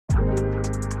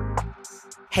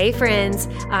Hey friends,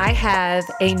 I have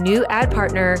a new ad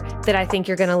partner that I think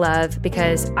you're going to love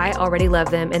because I already love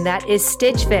them, and that is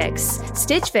Stitch Fix.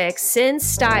 Stitch Fix sends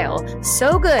style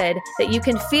so good that you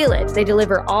can feel it. They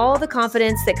deliver all the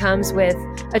confidence that comes with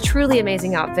a truly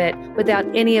amazing outfit without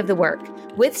any of the work.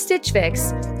 With Stitch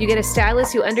Fix, you get a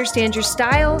stylist who understands your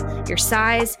style, your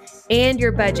size, and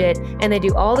your budget, and they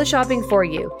do all the shopping for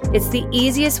you. It's the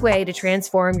easiest way to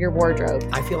transform your wardrobe.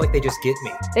 I feel like they just get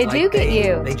me. They do get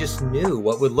you. They just knew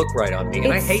what would look right on me.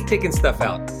 And I hate picking stuff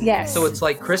out. Yes. So it's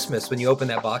like Christmas when you open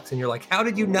that box and you're like, how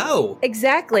did you know?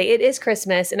 Exactly. It is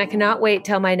Christmas, and I cannot wait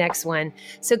till my next one.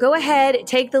 So go ahead,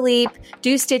 take the leap,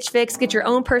 do Stitch Fix, get your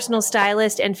own personal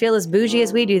stylist, and feel as bougie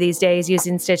as we do these days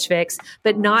using Stitch Fix,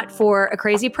 but not for a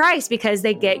crazy price because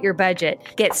they get your budget.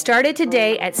 Get started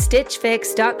today at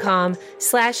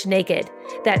stitchfix.com/naked.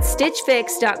 That's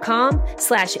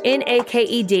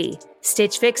stitchfix.com/NAKED.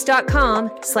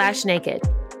 stitchfix.com/naked.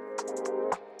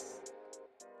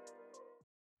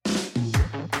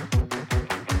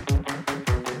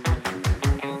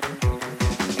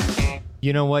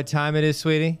 You know what time it is,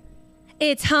 sweetie?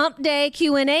 It's Hump Day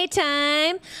Q&A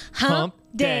time. Hump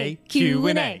Day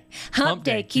Q&A. Hump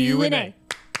Day Q&A.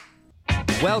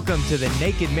 Welcome to the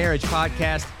Naked Marriage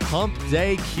Podcast, Hump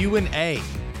Day Q&A.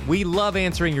 We love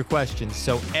answering your questions,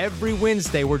 so every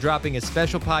Wednesday we're dropping a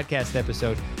special podcast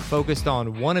episode focused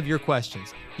on one of your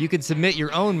questions. You can submit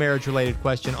your own marriage-related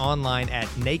question online at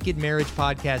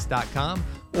nakedmarriagepodcast.com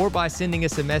or by sending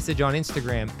us a message on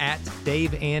Instagram at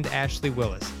Dave and Ashley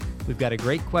Willis. We've got a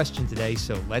great question today,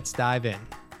 so let's dive in.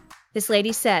 This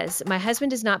lady says, my husband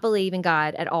does not believe in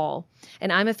God at all,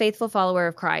 and I'm a faithful follower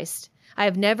of Christ. I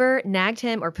have never nagged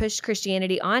him or pushed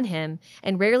Christianity on him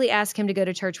and rarely asked him to go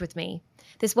to church with me.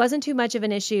 This wasn't too much of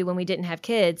an issue when we didn't have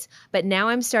kids, but now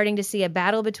I'm starting to see a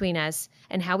battle between us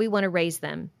and how we want to raise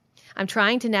them. I'm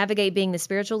trying to navigate being the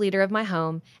spiritual leader of my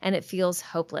home, and it feels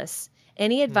hopeless.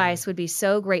 Any advice would be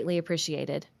so greatly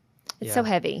appreciated. It's so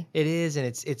heavy. It is, and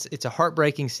it's a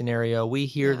heartbreaking scenario. We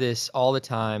hear this all the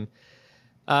time.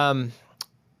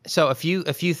 So a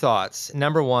few thoughts.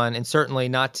 Number one, and certainly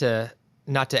not to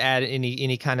add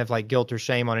any kind of like guilt or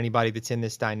shame on anybody that's in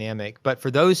this dynamic, but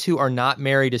for those who are not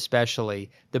married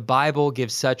especially, the Bible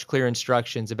gives such clear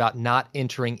instructions about not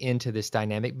entering into this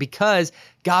dynamic because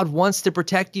God wants to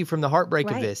protect you from the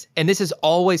heartbreak of this. And this is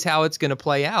always how it's going to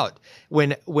play out.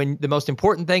 When the most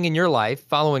important thing in your life,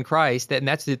 following Christ, and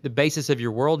that's the basis of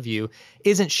your worldview,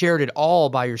 isn't shared at all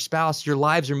by your spouse, your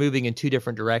lives are moving in two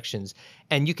different directions.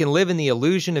 And you can live in the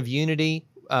illusion of unity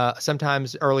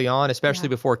sometimes early on, especially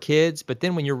before kids. But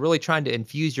then when you're really trying to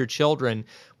infuse your children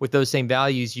with those same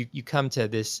values, you come to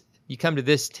this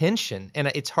tension,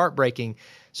 and it's heartbreaking.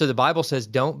 So the Bible says,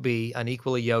 don't be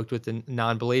unequally yoked with a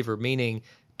non-believer, meaning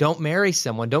don't marry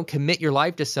someone, don't commit your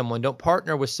life to someone, don't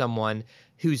partner with someone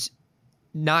who's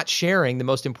not sharing the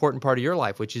most important part of your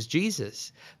life, which is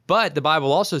Jesus. But the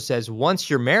Bible also says once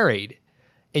you're married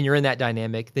and you're in that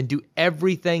dynamic, then do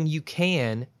everything you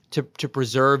can to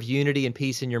preserve unity and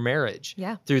peace in your marriage.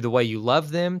 Yeah. Through the way you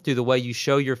love them, through the way you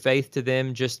show your faith to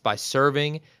them, just by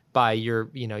serving, by your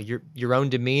own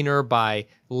demeanor, by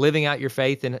living out your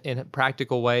faith in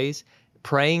practical ways,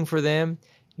 praying for them,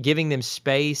 giving them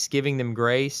space, giving them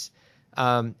grace.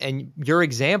 And your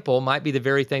example might be the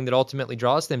very thing that ultimately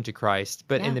draws them to Christ.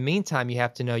 But in the meantime, you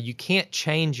have to know you can't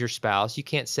change your spouse. You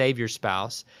can't save your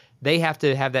spouse. They have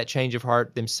to have that change of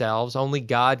heart themselves. Only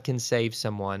God can save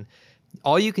someone.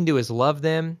 All you can do is love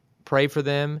them, pray for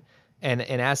them, and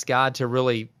ask God to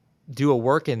really do a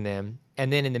work in them.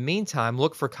 And then in the meantime,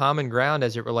 look for common ground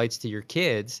as it relates to your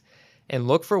kids, and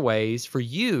look for ways for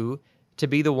you to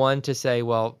be the one to say,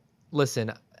 well,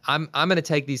 listen, I'm going to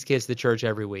take these kids to church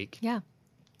every week. Yeah.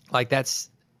 Like that's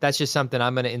just something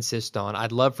I'm going to insist on.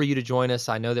 I'd love for you to join us.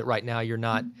 I know that right now you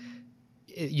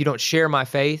don't share my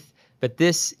faith, but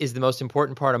this is the most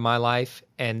important part of my life,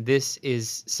 and this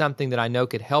is something that I know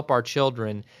could help our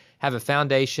children have a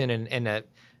foundation and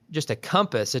just a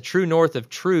compass, a true north of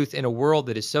truth in a world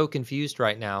that is so confused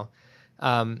right now.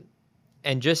 And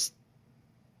just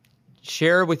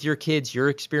share with your kids your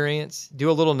experience. Do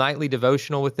a little nightly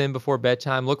devotional with them before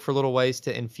bedtime. Look for little ways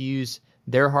to infuse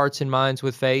their hearts and minds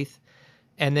with faith.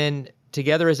 And then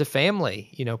together as a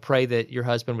family, pray that your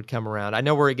husband would come around. I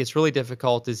know where it gets really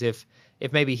difficult is if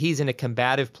maybe he's in a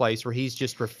combative place where he's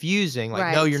just refusing,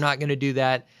 like, no, you're not going to do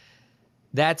that.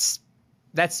 That's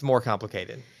more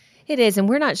complicated. It is, and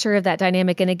we're not sure of that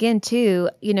dynamic. And again, too,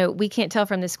 we can't tell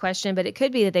from this question, but it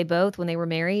could be that they both, when they were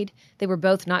married, they were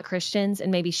both not Christians,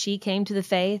 and maybe she came to the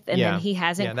faith, and then he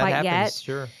hasn't quite yet.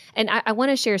 Sure. And I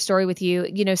want to share a story with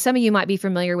you. Some of you might be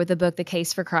familiar with the book, The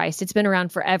Case for Christ. It's been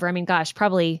around forever. I mean, gosh,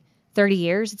 probably 30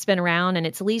 years. It's been around, and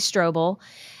it's Lee Strobel.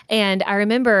 And I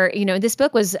remember, this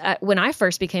book was when I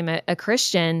first became a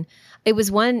Christian, it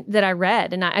was one that I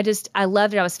read, and I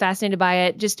loved it. I was fascinated by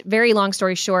it. Just very long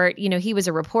story short, he was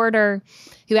a reporter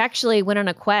who actually went on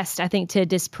a quest, I think, to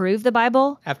disprove the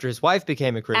Bible. After his wife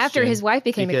became a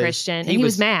Christian. And he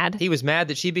was mad. He was mad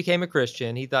that she became a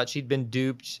Christian. He thought she'd been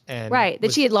duped.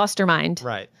 That she had lost her mind.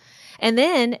 Right. And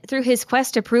then through his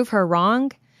quest to prove her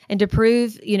wrong and to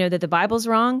prove, that the Bible's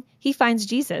wrong, he finds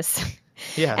Jesus.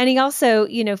 Yeah. And he also,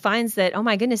 finds that, oh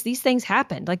my goodness, these things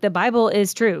happened. Like the Bible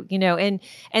is true, and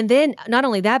then not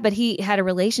only that, but he had a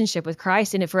relationship with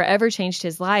Christ, and it forever changed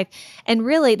his life. And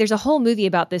really, there's a whole movie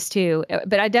about this too,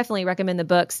 but I definitely recommend the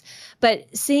books. But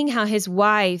seeing how his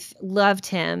wife loved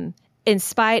him in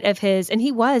spite of and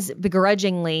he was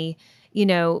begrudgingly,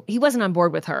 he wasn't on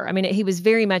board with her. I mean, he was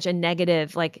very much a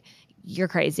negative, like, you're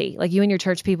crazy. Like, you and your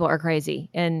church people are crazy.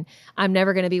 And I'm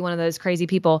never going to be one of those crazy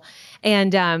people.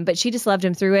 And, but she just loved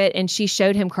him through it. And she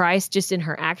showed him Christ just in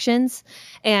her actions.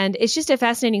 And it's just a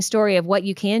fascinating story of what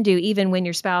you can do, even when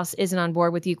your spouse isn't on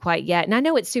board with you quite yet. And I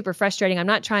know it's super frustrating. I'm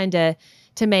not trying to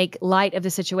make light of the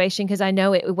situation, because I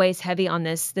know it weighs heavy on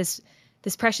this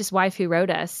precious wife who wrote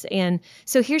us. And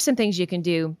so here's some things you can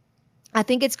do. I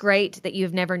think it's great that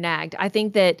you've never nagged. I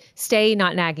think that stay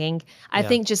not nagging. I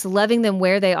think just loving them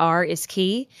where they are is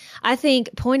key. I think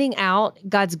pointing out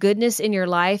God's goodness in your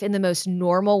life in the most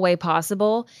normal way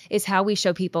possible is how we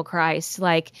show people Christ.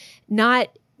 Like not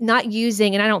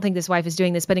using, and I don't think this wife is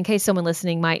doing this, but in case someone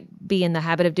listening might be in the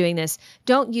habit of doing this,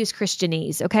 don't use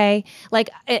Christianese, okay? Like,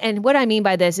 and what I mean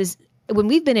by this is, when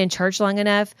we've been in church long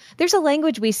enough, there's a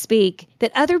language we speak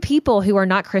that other people who are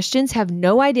not Christians have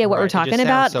no idea what we're talking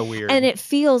about. So weird. And it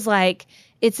feels like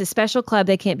it's a special club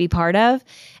they can't be part of.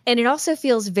 And it also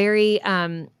feels very,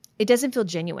 it doesn't feel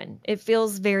genuine. It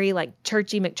feels very like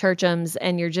churchy McChurchums,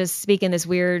 and you're just speaking this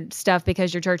weird stuff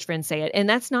because your church friends say it. And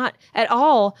that's not at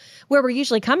all where we're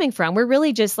usually coming from. We're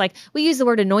really just like, we use the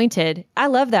word anointed. I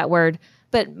love that word.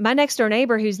 But my next door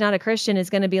neighbor who's not a Christian is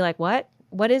going to be like, what?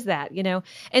 What is that?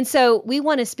 And so we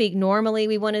want to speak normally.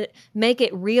 We want to make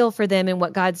it real for them and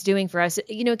what God's doing for us.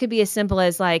 It could be as simple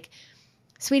as like,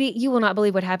 sweetie, you will not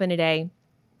believe what happened today.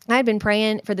 I've been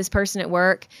praying for this person at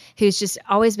work who's just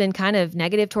always been kind of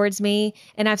negative towards me.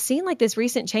 And I've seen like this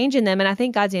recent change in them. And I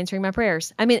think God's answering my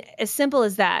prayers. I mean, as simple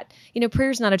as that. Prayer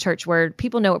is not a church word.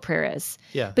 People know what prayer is.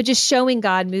 Yeah. But just showing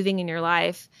God moving in your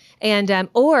life. And,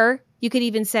 or you could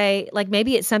even say, like,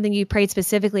 maybe it's something you prayed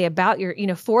specifically about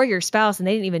for your spouse, and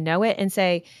they didn't even know it, and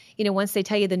say, once they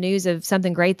tell you the news of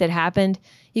something great that happened,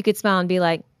 you could smile and be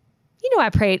like,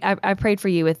 I prayed for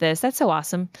you with this. That's so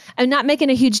awesome. I'm not making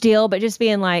a huge deal, but just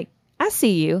being like, I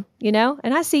see you,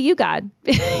 and I see you, God,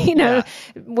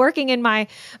 working in my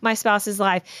spouse's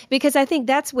life, because I think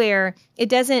that's where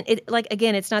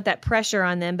again, it's not that pressure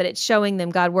on them, but it's showing them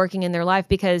God working in their life,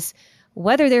 because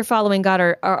whether they're following God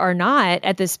or not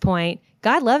at this point,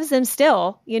 God loves them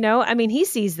still, I mean, he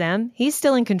sees them, he's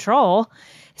still in control.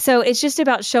 So it's just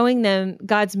about showing them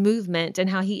God's movement and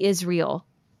how he is real.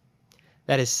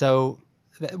 That is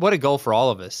what a goal for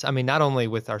all of us. I mean, not only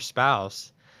with our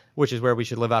spouse, which is where we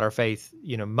should live out our faith,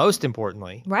 most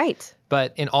importantly. Right.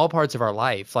 But in all parts of our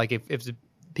life, like if the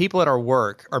people at our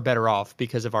work are better off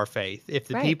because of our faith, if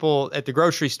the people at the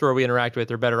grocery store we interact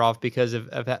with are better off because of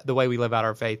the way we live out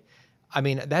our faith, I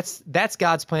mean, that's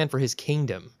God's plan for his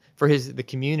kingdom, for the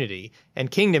community. And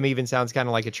kingdom even sounds kind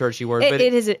of like a churchy word. But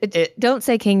it is. Don't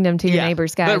say kingdom to your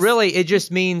neighbors, guys. But really, it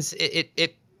just means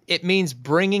it means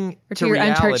bringing to your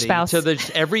reality, unchurched spouse, to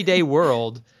the everyday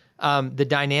world, the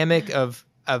dynamic of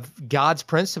God's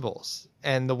principles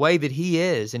and the way that he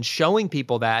is, and showing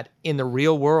people that in the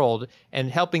real world, and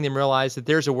helping them realize that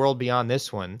there's a world beyond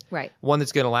this one, right? One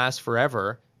that's going to last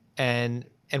forever.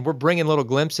 And we're bringing little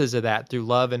glimpses of that through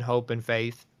love and hope and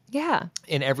faith. Yeah.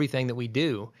 In everything that we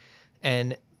do.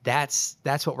 And that's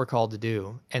what we're called to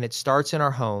do. And it starts in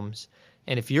our homes.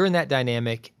 And if you're in that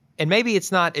dynamic, and maybe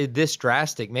it's not this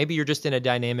drastic, maybe you're just in a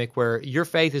dynamic where your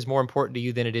faith is more important to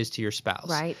you than it is to your spouse.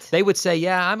 Right. They would say,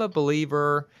 yeah, I'm a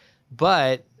believer,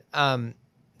 but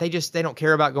they don't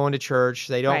care about going to church.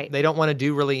 They don't want to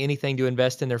do really anything to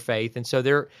invest in their faith. And so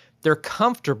they're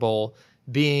comfortable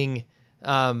being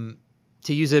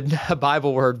to use a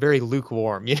Bible word, very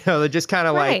lukewarm, they're just kind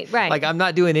of like I'm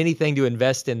not doing anything to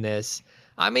invest in this.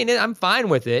 I mean, I'm fine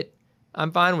with it. I'll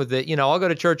go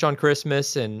to church on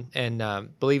Christmas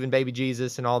and believe in baby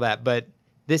Jesus and all that, but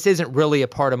this isn't really a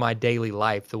part of my daily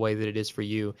life the way that it is for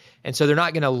you. And so they're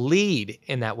not going to lead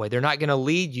in that way. They're not going to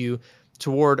lead you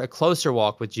toward a closer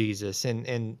walk with Jesus,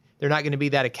 and they're not going to be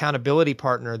that accountability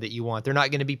partner that you want. They're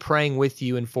not going to be praying with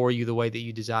you and for you the way that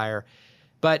you desire.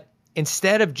 But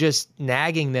instead of just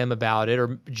nagging them about it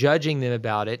or judging them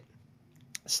about it,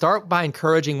 start by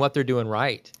encouraging what they're doing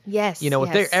right. Yes.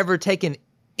 If they're ever taking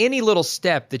any little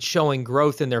step that's showing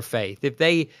growth in their faith, if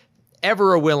they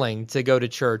ever are willing to go to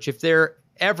church, if they're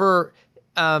ever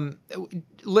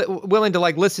willing to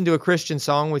like listen to a Christian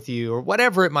song with you or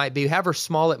whatever it might be, however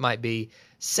small it might be,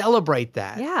 celebrate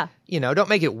that. Yeah. Don't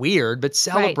make it weird, but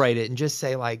celebrate it and just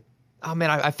say like, oh man,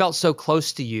 I felt so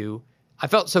close to you. I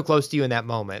felt so close to you in that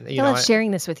moment. I love sharing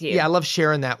this with you. Yeah, I love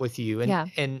sharing that with you.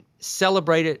 And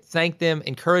celebrate it, thank them,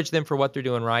 encourage them for what they're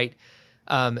doing right.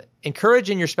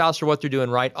 Encouraging your spouse for what they're doing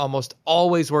right almost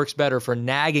always works better for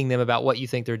nagging them about what you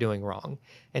think they're doing wrong.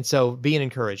 And so be an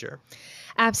encourager.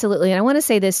 Absolutely. And I want to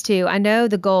say this too. I know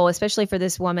the goal, especially for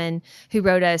this woman who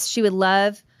wrote us, she would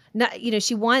love,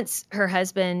 she wants her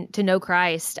husband to know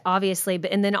Christ, obviously,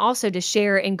 and then also to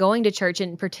share in going to church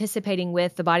and participating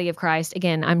with the body of Christ.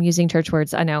 Again, I'm using church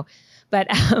words, I know. But,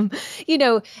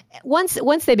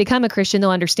 once they become a Christian,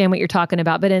 they'll understand what you're talking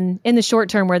about. But in the short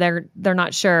term where they're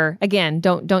not sure, again,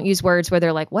 don't use words where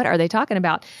they're like, what are they talking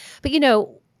about? But,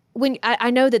 when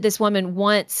I know that this woman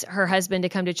wants her husband to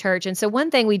come to church. And so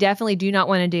one thing we definitely do not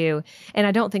want to do, and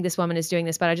I don't think this woman is doing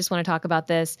this, but I just want to talk about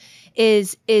this,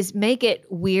 is make it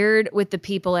weird with the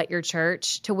people at your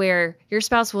church to where your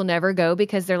spouse will never go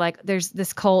because they're like, there's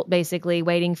this cult basically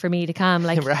waiting for me to come.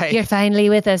 Like, right. You're finally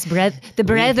with us. The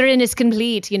brethren is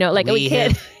complete. Like we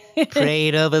can't.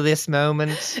 Prayed over this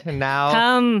moment and now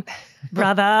come,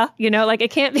 brother. Like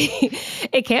it can't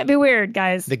be weird,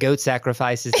 guys. The goat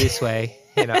sacrifice is this way.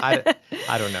 I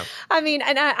don't know. I mean,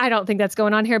 and I don't think that's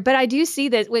going on here, but I do see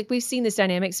that we've seen this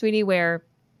dynamic, sweetie, where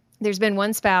there's been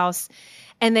one spouse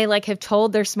and they like have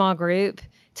told their small group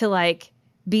to like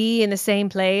be in the same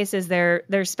place as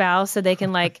their spouse so they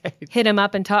can like hit him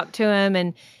up and talk to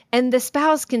him. And the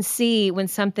spouse can see when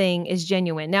something is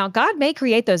genuine. Now, God may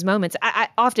create those moments. I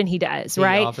often he does,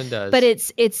 right? He often does. But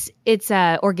it's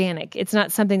organic. It's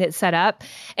not something that's set up.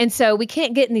 And so we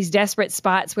can't get in these desperate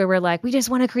spots where we're like, we just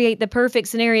want to create the perfect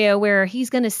scenario where he's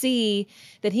going to see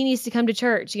that he needs to come to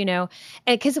church, and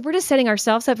because we're just setting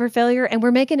ourselves up for failure and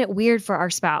we're making it weird for our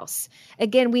spouse.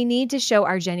 Again, we need to show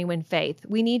our genuine faith.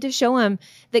 We need to show them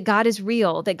that God is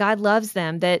real, that God loves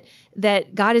them, that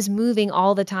God is moving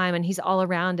all the time and he's all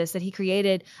around us, that he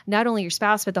created not only your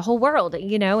spouse, but the whole world,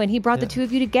 and he brought the two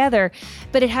of you together.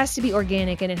 But it has to be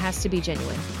organic and it has to be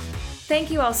genuine.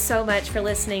 Thank you all so much for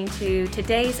listening to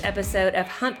today's episode of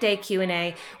Hump Day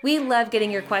Q&A. We love getting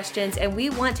your questions and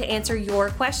we want to answer your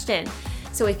question.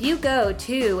 So if you go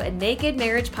to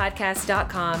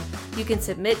nakedmarriagepodcast.com, you can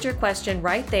submit your question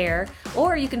right there,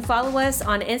 or you can follow us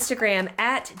on Instagram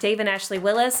at Dave and Ashley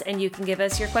Willis, and you can give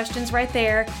us your questions right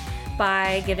there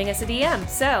by giving us a DM.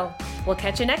 So we'll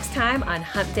catch you next time on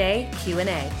Hump Day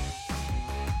Q&A.